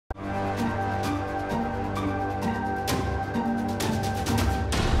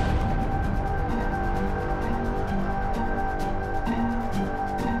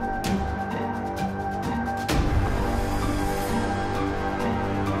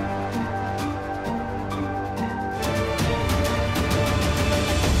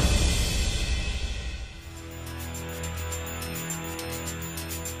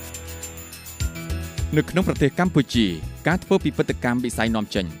នៅក្នុងប្រទេសកម្ពុជាការធ្វើពិពិធកម្មវិស័យនាំ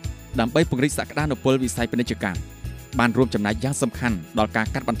ចេញដើម្បីពង្រីកសក្តានុពលវិស័យពាណិជ្ជកម្មបានរួមចំណែកយ៉ាងសំខាន់ដល់ការ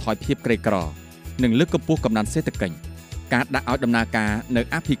កាត់បន្ថយភាពក្រីក្រនិងលើកកម្ពស់កំណើនសេដ្ឋកិច្ចការដាក់ឲ្យដំណើរការនៅ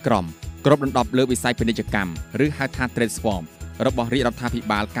អភិក្រមគ្របដណ្ដប់លើវិស័យពាណិជ្ជកម្មឬហៅថា Trade Reform របស់រាជរដ្ឋាភិ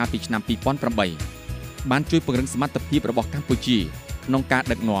បាលកាលពីឆ្នាំ2008បានជួយពង្រឹងសមត្ថភាពរបស់កម្ពុជាក្នុងការ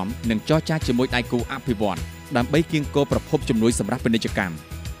ដឹកនាំនិងចរចាជាមួយដៃគូអភិវឌ្ឍន៍ដើម្បីគៀងគរប្រភពជំនួយសម្រាប់ពាណិជ្ជកម្ម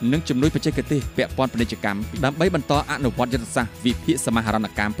និងជំនួយបច្ចេកទេសពាក់ព័ន្ធពាណិជ្ជកម្មដើម្បីបន្តអនុវត្តយុទ្ធសាស្ត្រវិភាគសមាហរណ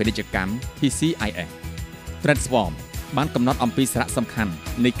កម្មពាណិជ្ជកម្ម TCIS Transform បានកំណត់អំពីសារៈសំខាន់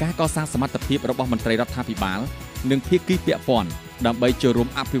នៃការកសាងសមត្ថភាពរបស់មន្ត្រីរដ្ឋាភិបាលនិងភាគីពាក់ព័ន្ធដើម្បីចូលរួម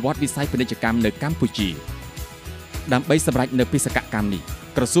អភិវឌ្ឍវិស័យពាណិជ្ជកម្មនៅកម្ពុជាដើម្បីសម្រេចនៅបេសកកម្មនេះ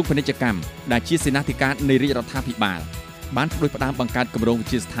ក្រសួងពាណិជ្ជកម្មដែលជាសេនាធិការនៃរាជរដ្ឋាភិបាលបានផ្ដួចផ្ដើមបង្កើតគម្រោងវិ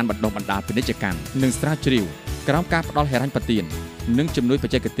ទ្យាស្ថានបណ្ដុះបណ្ដាលពាណិជ្ជកម្មនិងស្រាវជ្រាវក្រោមការផ្ដល់ហិរញ្ញប្បទាននិងជំនួយប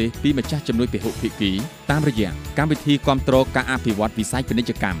ច្ចេកទេសពីម្ចាស់ជំនួយពហុភាគីតាមរយៈកម្មវិធីគាំទ្រការអភិវឌ្ឍវិស័យពាណិជ្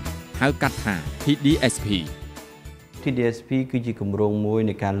ជកម្មហៅកាត់ថា TDSP គឺជាគម្រោងមួយ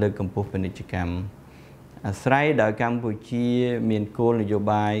នៃការលើកកម្ពស់ពាណិជ្ជកម្មអាស្រ័យដោយកម្ពុជាមានគោលនយោ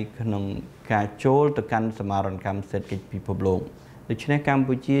បាយក្នុងការចូលទៅកាន់សមាហរណកម្មសេដ្ឋកិច្ចពិភពលោកដូច្នេះកម្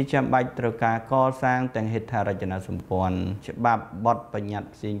ពុជាចាំបាច់ត្រូវការកសាងទាំងហេដ្ឋារចនាសម្ព័ន្ធច្បាប់បទបញ្ញត្តិ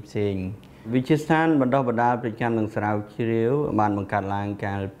ផ្សេងវិទ្យាស្ថានបណ្ដុះបណ្ដាលពាណិជ្ជកម្មនិងស្រាវជ្រាវបានបង្កើតឡើង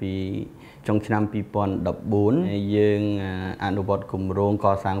កាលពីចុងឆ្នាំ2014យើងអនុវត្តគម្រោងក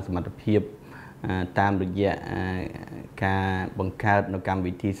សាងសមត្ថភាពតាមរយៈការបង្កើតនៅកម្ម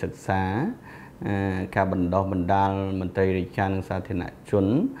វិធីសិក្សាការបណ្ដុះបណ្ដាលមន្ត្រីរាជការនិងសាធារណជន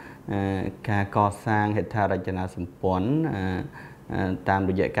ការកសាងហេដ្ឋារចនាសម្ព័ន្ធតាម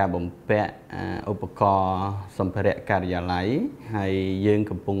រយៈការបំពាក់ឧបករណ៍សម្ភារៈការិយាល័យហើយយើង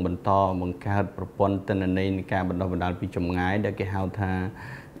កំពុងបន្តបង្កើតប្រព័ន្ធទិន្នន័យនៃការបណ្ដុះបណ្ដាលពីចម្ងាយដែលគេហៅថា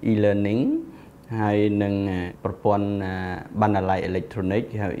e-learning ហើយនឹងប្រព័ន្ធបណ្ណាល័យអេឡិចត្រូនិក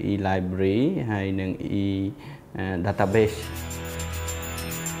ហៅ e-library ហើយនឹង e-database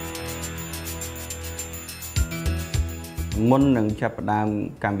មុននឹងចាប់ផ្ដើម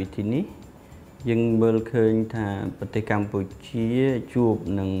កម្មវិធីនេះយើងមើលឃើញថាប្រទេសកម្ពុជាជួប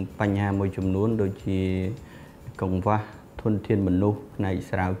នឹងបញ្ហាមួយចំនួនដូចជាកង្វះធនធានមនុស្សផ្នែក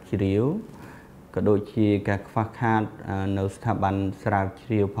ស្រាវជ្រាវក៏ដូចជាការខ្វះខាតនៅស្ថាប័នស្រាវជ្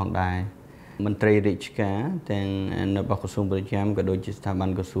រាវផងដែរមន្ត្រីរាជការទាំងនៅរបស់ក្រសួងពាណិជ្ជកម្មក៏ដូចជាស្ថាប័ន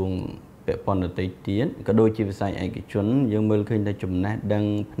ក្រសួងពាក់ព័ន្ធដទៃទៀតក៏ដូចជាវិស័យឯកជនយើងមើលឃើញថាចំណេះដឹង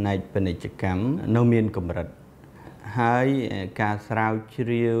ផ្នែកពាណិជ្ជកម្មនៅមានកម្រិតហើយការស្រាវជ្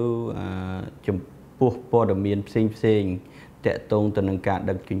រាវចំពោះព័ត៌មានផ្សេងតាក់ទងទៅនឹងការ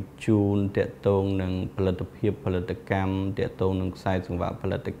ដឹកជញ្ជូនតាក់ទងនឹងផលិតភាពផលិតកម្មតាក់ទងនឹងខ្សែសង្វាក់ផ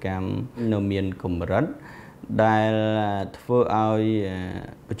លិតកម្មនៅមានកម្រិតដែលធ្វើឲ្យ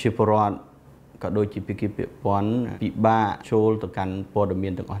ប្រជាពលរដ្ឋក៏ដូចជាភាគីពាក់ព័ន្ធពិបាកចូលទៅកាន់ព័ត៌មា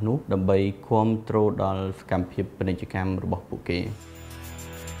នទាំងអស់នោះដើម្បីគាំទ្រដល់សកម្មភាពពាណិជ្ជកម្មរបស់ពួកគេ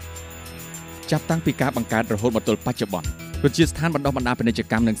ចាប់តាំងពីការបង្កើតរហូតមកទល់បច្ចុប្បន្នវិទ្យាស្ថានបណ្ដុះបណ្ដាលពាណិជ្ជ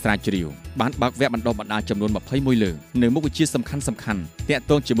កម្មនិងស្រាវជ្រាវបានបើកវគ្គបណ្ដុះបណ្ដាលចំនួន21លើកនៅមុខវិជ្ជាសំខាន់ទាក់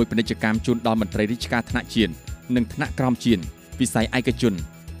ទងជាមួយពាណិជ្ជកម្មជូនដល់មន្ត្រីរាជការថ្នាក់ជាតិនិងថ្នាក់ក្រោមជាតិវិស័យឯកជន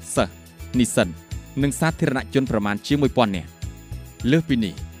សិស្សនិស្សិតនិងសាធារណជនប្រមាណជាង 1000 នាក់លើសពី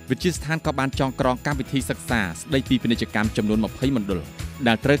នេះវិទ្យាស្ថានក៏បានចងក្រងកម្មវិធីសិក្សាស្ដីពីពាណិជ្ជកម្មចំនួន20មណ្ឌល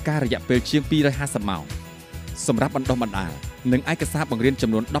ដែលត្រូវការរយៈពេលជាង250ម៉ោងសម្រាប់បណ្ដុះបណ្ដាលនិងឯកសារបង្រៀនចំ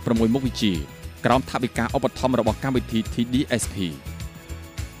នួន16មុខវិជ្ជាក្រោមថវិកាឧបត្ថម្ភរបស់កម្មវិធី TDSP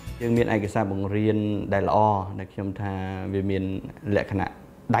យើងមានឯកសារបង្រៀនដែលល្អដែលខ្ញុំថាវាមានលក្ខណៈ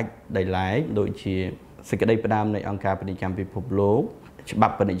ដាច់ដោយឡែកដូចជាសេចក្តីផ្ដាំនៃអង្គការពាណិជ្ជកម្មពិភពលោកច្បា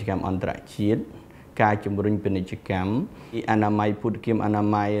ប់ពាណិជ្ជកម្មអន្តរជាតិការជំរុញពាណិជ្ជកម្មអនាម័យភូតគាមអនា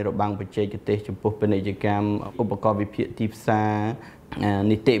ម័យរបាំងបច្ចេកទេសចំពោះពាណិជ្ជកម្មឧបករណ៍វិភាគទីផ្សារ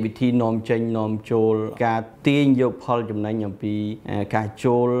នីតិវិធីនាំចេញនាំចូលការទាញយកផលចំណេញអំពីការ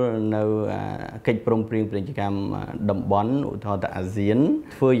ចូលនៅកិច្ចព្រមព្រៀងពាណិជ្ជកម្មតំបន់ឧទាហរណ៍ទៅអាស៊ាន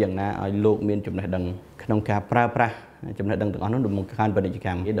ធ្វើយ៉ាងណាឲ្យលោកមានចំណេះដឹងក្នុងការប្រើប្រាស់ចំណេះដឹងទាំងអស់នោះដើម្បីបង្កើនពាណិជ្ជក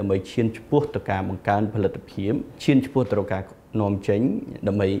ម្មដើម្បីឈានឆ្ពោះទៅការបង្កើនផលិតភាពឈានឆ្ពោះទៅរកការនាំចេញ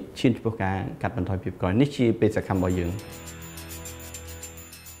ដើម្បីឈានឆ្ពោះការកាត់បន្ថយភាពក្រីក្រនេះជាបេសកកម្មរបស់យើង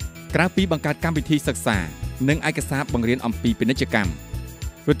ក្រៅពីបង្កើតកម្មវិធីសិក្សានិងឯកសារបង្រៀនអំពីពាណិជ្ជកម្ម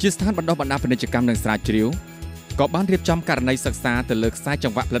វិទ្យាស្ថានបណ្ដុះបណ្ដាលពាណិជ្ជកម្មនិងស្រាវជ្រាវក៏បានរៀបចំករណីសិក្សាទៅលើខ្សែច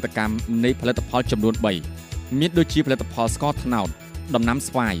ង្វាក់ផលិតកម្មនៃផលិតផលចំនួន3មានដូចជាផលិតផលស្ករត្នោតដំណាំ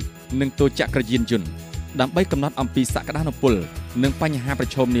ស្វាយនិងតូចចក្រយានយន្តដើម្បីកំណត់អំពីសក្តានុពលនិងបញ្ហាប្រ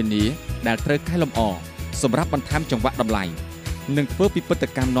ឈមនានាដែលត្រូវកែលម្អសម្រាប់បន្ថែមចង្វាក់តម្លៃនិងធ្វើពិពិធ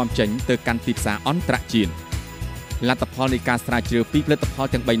កម្មនាំចេញទៅកាន់ទីផ្សារអន្តរជាតិលទ្ធផលនៃការស្រាវជ្រាវពីផលិតផល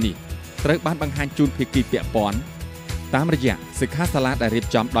ទាំង3នេះ ត្រូវបានបង្ហាញជូនភាគីពាក់ព័ន្ធតាមរយៈសិក្ខាសាលាដែលរៀប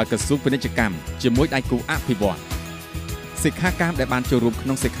ចំដោយក្រសួងពាណិជ្ជកម្មជាមួយដៃគូអភិវឌ្ឍន៍សិក្ខាកាមដែលបានចូលរួមក្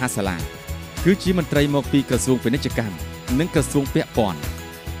នុងសិក្ខាសាលាគឺជាមន្ត្រីមកពីក្រសួងពាណិជ្ជកម្មនិងក្រសួងពាក់ព័ន្ធ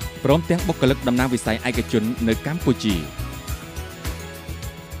ព្រមទាំងបុគ្គលិកតំណាងវិស័យឯកជននៅកម្ពុជា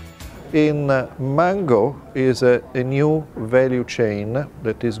In mango is a new value chain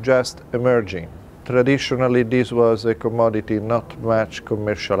that is just emerging. Traditionally, this was a commodity not much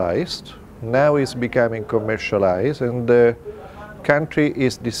commercialized. Now it's becoming commercialized, and the country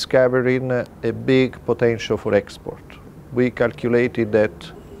is discovering a big potential for export. We calculated that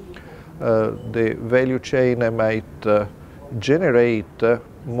the value chain might generate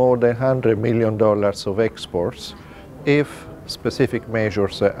more than $100 million of exports if specific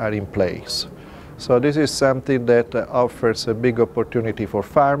measures are in place. So this is something that offers a big opportunity for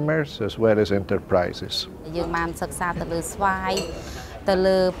farmers as well as enterprises. យើងបានសិក្សាទៅលើស្វាយទៅ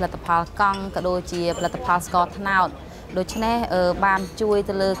លើផលិតផលកង់ក៏ដូចជាផលិតផលស្ករត្នោតដូច្នេះបានជួយ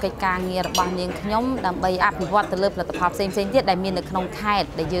ទៅលើកិច្ចការងាររបស់នាងខ្ញុំដើម្បីអភិវឌ្ឍទៅលើផលិតផលផ្សេងៗទៀតដែលមាននៅក្នុងខេត្ត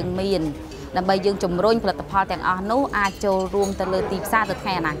ដែលយើងមានដើម្បីយើងជំរុញផលិតផលទាំងអស់នោះអាចចូលរួមទៅលើទីផ្សារទៅថ្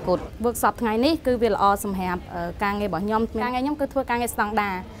ងៃអនាគត workshop ថ្ងៃនេះគឺវាល្អសម្រាប់ការងាររបស់ខ្ញុំការងារខ្ញុំគឺធ្វើការងារស្តង់ដា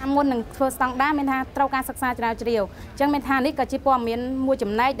រមុននឹងធ្វើស្តង់ដារមានថាត្រូវការសិក្សាជ្រាវជ្រាវអញ្ចឹងមានថានេះក៏ជាព័ត៌មានមួយ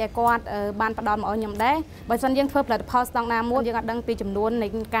ចំណែកដែលគាត់បានផ្ដល់មកឲ្យខ្ញុំដែរបើមិនយើងធ្វើផលិតផលស្តង់ដារមួយយើងអត់ដឹងពីចំនួននៃ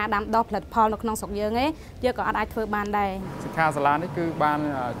ការដាំដុះផលិតផលនៅក្នុងស្រុកយើងទេយើងក៏អាចធ្វើបានដែរសិក្ខាសាលានេះគឺបាន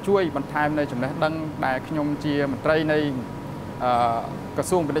ជួយបន្ថែមនៅចំណេះដឹងដែលខ្ញុំជាមន្ត្រីនៃក្រ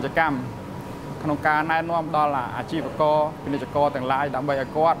សួងពាណិជ្ជកម្មក្នុងការណែនាំដល់អាជីវករពាណិជ្ជករទាំងឡាយដើម្បីឲ្យ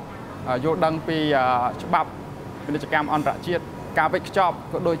គាត់យល់ដឹងពីច្បាប់ពាណិជ្ជកម្មអន្តរជាតិការវេចខ្ចប់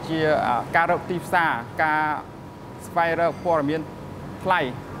ក៏ដូចជាការរកទីផ្សារការស្វែងរកព័ត៌មានថ្លៃ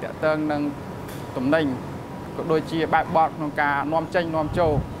ទាក់ទងនឹងទំនិញក៏ដូចជាបែបបទក្នុងការនាំចេញនាំចូ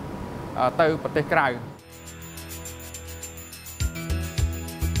លទៅប្រទេសក្រៅ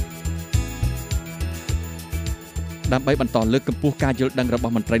ដើម្បីបន្តលើកកម្ពស់ការយល់ដឹងរប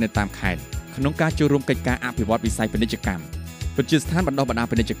ស់មន្ត្រីនៅតាមខេត្តក្នុងការចូលរួមកិច្ចការអភិវឌ្ឍវិស័យពាណិជ្ជកម្មវិទ្យាស្ថានបណ្ដុះបណ្ដាល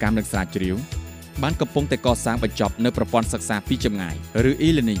ពាណិជ្ជកម្មនិងស្រាវជ្រាវបានកំពុងតែកសាងបញ្ចប់នៅប្រព័ន្ធសិក្សាពីចម្ងាយឬ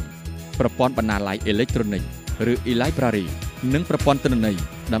e-learning ប្រព័ន្ធបណ្ណាល័យអេឡិចត្រូនិកឬ e-library និងប្រព័ន្ធទិន្នន័យ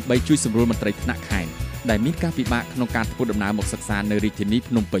ដើម្បីជួយសម្រួលមន្ត្រីថ្នាក់ខេត្តដែលមានការពិបាកក្នុងការធ្វើដំណើរមកសិក្សានៅរាជធានី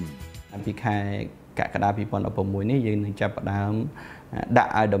ភ្នំពេញពីខែកក្កដា2016នេះយើងនឹងចាប់ផ្ដើមដា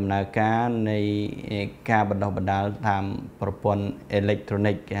ក់ឲ្យដំណើរការនៃការបណ្ដុះបណ្ដាលតាមប្រព័ន្ធ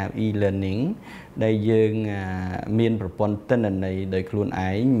electronic e-learning ដែលយើងមានប្រព័ន្ធទិន្នន័យដោយខ្លួនឯ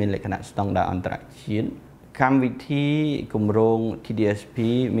ងមានលក្ខណៈស្តង់ដារអន្តរជាតិកម្មវិធីគម្រោង TDSP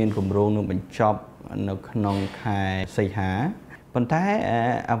មានគម្រោងនឹងបញ្ចប់នៅក្នុងខែសីហាប៉ុន្តែ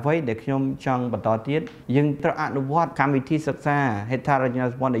អ្វីដែលខ្ញុំចង់បន្តទៀតយើងត្រូវអនុវត្តកម្មវិធីសិក្សាហេដ្ឋារចនា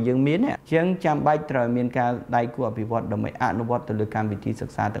សម្ព័ន្ធដែលយើងមានជាងចាំបាច់ត្រូវមានការដៃគូអភិវឌ្ឍដើម្បីអនុវត្តទៅលើកម្មវិធីសិ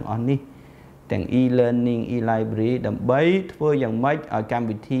ក្សាទាំងអស់នេះទាំង e-learning e-library ដើម្បីធ្វើយ៉ាងម៉េចឲ្យកម្ម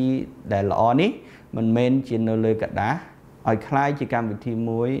វិធីដែលល្អនេះមិនមែនជានៅលើกระดาษឲ្យคล้ายជាកម្មវិធី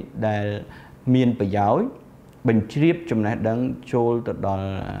មួយដែលមានប្រយោជន៍បញ្ជ្រាបចំណេះដឹងចូលទៅដល់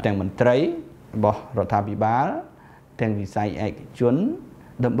ទាំងមន្ត្រីរបស់រដ្ឋាភិបាលទាំងវិស័យឯកជន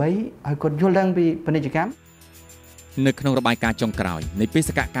ដើម្បីឲ្យគាត់យល់ដឹងពីពាណិជ្ជកម្មនៅក្នុងរបាយការណ៍ចុងក្រោយនៃបេស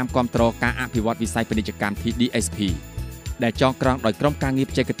កកម្មគាំទ្រការអភិវឌ្ឍវិស័យពាណិជ្ជកម្ម TDSP ដែលចងក្រងដោយក្រុមការងារ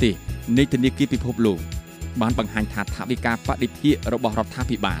បច្ចេកទេសនៃធនាគារពិភពលោកបានបង្ហាញថាថវិកាបដិភាគរបស់រដ្ឋា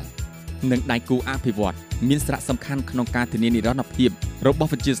ភិបាលនិងដៃគូអភិវឌ្ឍមានសារៈសំខាន់ក្នុងការធានានិរន្តរភាពរប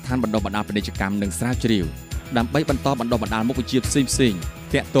ស់វិទ្យាស្ថានបណ្ដុះបណ្ដាលពាណិជ្ជកម្មនិងស្រាវជ្រាវដើម្បីបន្តបណ្ដុះបណ្ដាលមុខវិជ្ជាផ្សេងៗ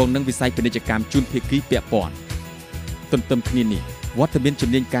ទាក់ទងនឹងវិស័យពាណិជ្ជកម្មជូនភាគីពាក់ព័ន្ធទន្ទឹមគ្នានេះវត្តមានជំ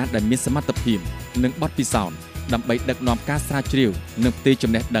នាញការដែលមានសមត្ថភាពនិងបទពិសោធន៍ដើម្បីដឹកនាំការស្រាវជ្រាវនិងផ្ទេរ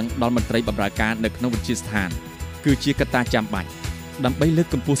ចំណេះដឹងដល់មន្ត្រីបម្រើការនៅក្នុងវិទ្យាស្ថានគឺជាកត្តាចាំបាច់ដើម្បីលើក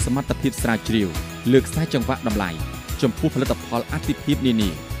កម្ពស់សមត្ថភាពស្រាវជ្រាវលើកខ្សែចង្វាក់តម្លៃចំពោះផលិតផលអាទិភាពនានា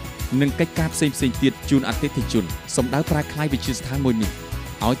និងកិច្ចការផ្សេងៗទៀតជូនអតិថិជនសម្ដៅប្រែក្លាយវិទ្យាស្ថានមួយនេះ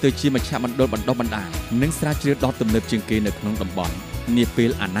ឲ្យទៅជាមជ្ឈមណ្ឌលបណ្ដុះបណ្ដាលនិងស្រាវជ្រាវដ៏ទំនើបជាងគេនៅក្នុងតំបន់នាពេល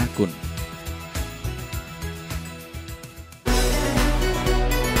អនាគត